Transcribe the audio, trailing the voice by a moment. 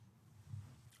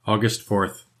August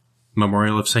 4th,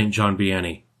 Memorial of St. John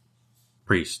Vianney,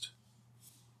 Priest.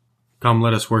 Come,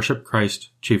 let us worship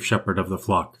Christ, Chief Shepherd of the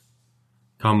flock.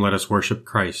 Come, let us worship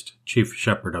Christ, Chief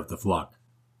Shepherd of the flock.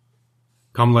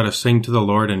 Come, let us sing to the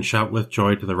Lord and shout with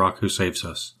joy to the Rock who saves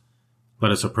us.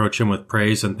 Let us approach him with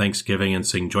praise and thanksgiving and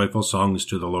sing joyful songs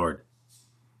to the Lord.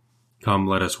 Come,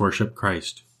 let us worship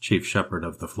Christ, Chief Shepherd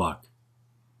of the flock.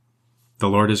 The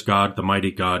Lord is God, the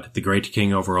mighty God, the great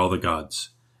King over all the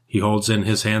gods. He holds in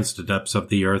his hands the depths of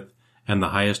the earth and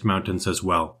the highest mountains as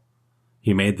well.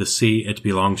 He made the sea, it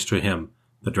belongs to him,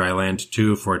 the dry land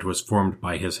too, for it was formed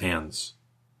by his hands.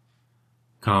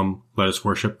 Come, let us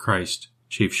worship Christ,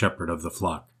 Chief Shepherd of the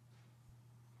flock.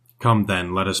 Come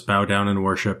then, let us bow down and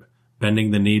worship,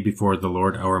 bending the knee before the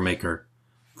Lord our Maker,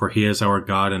 for he is our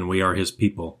God and we are his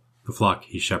people, the flock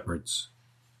he shepherds.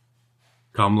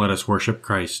 Come, let us worship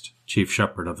Christ, Chief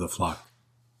Shepherd of the flock.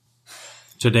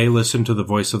 Today listen to the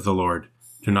voice of the Lord.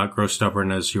 Do not grow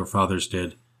stubborn as your fathers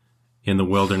did. In the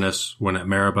wilderness, when at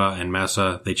Meribah and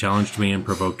Massah, they challenged me and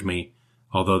provoked me,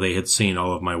 although they had seen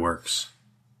all of my works.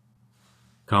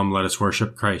 Come, let us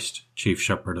worship Christ, Chief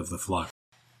Shepherd of the flock.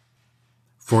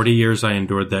 40 years I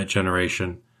endured that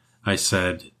generation. I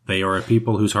said, they are a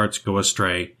people whose hearts go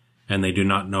astray, and they do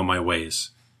not know my ways.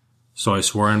 So I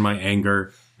swore in my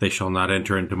anger, they shall not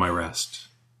enter into my rest.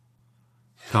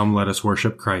 Come, let us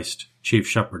worship Christ, Chief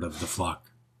Shepherd of the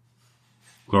flock.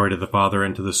 Glory to the Father,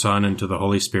 and to the Son, and to the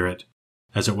Holy Spirit,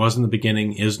 as it was in the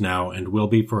beginning, is now, and will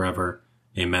be forever.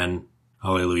 Amen.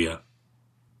 Alleluia.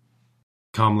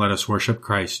 Come, let us worship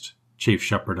Christ, Chief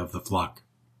Shepherd of the flock.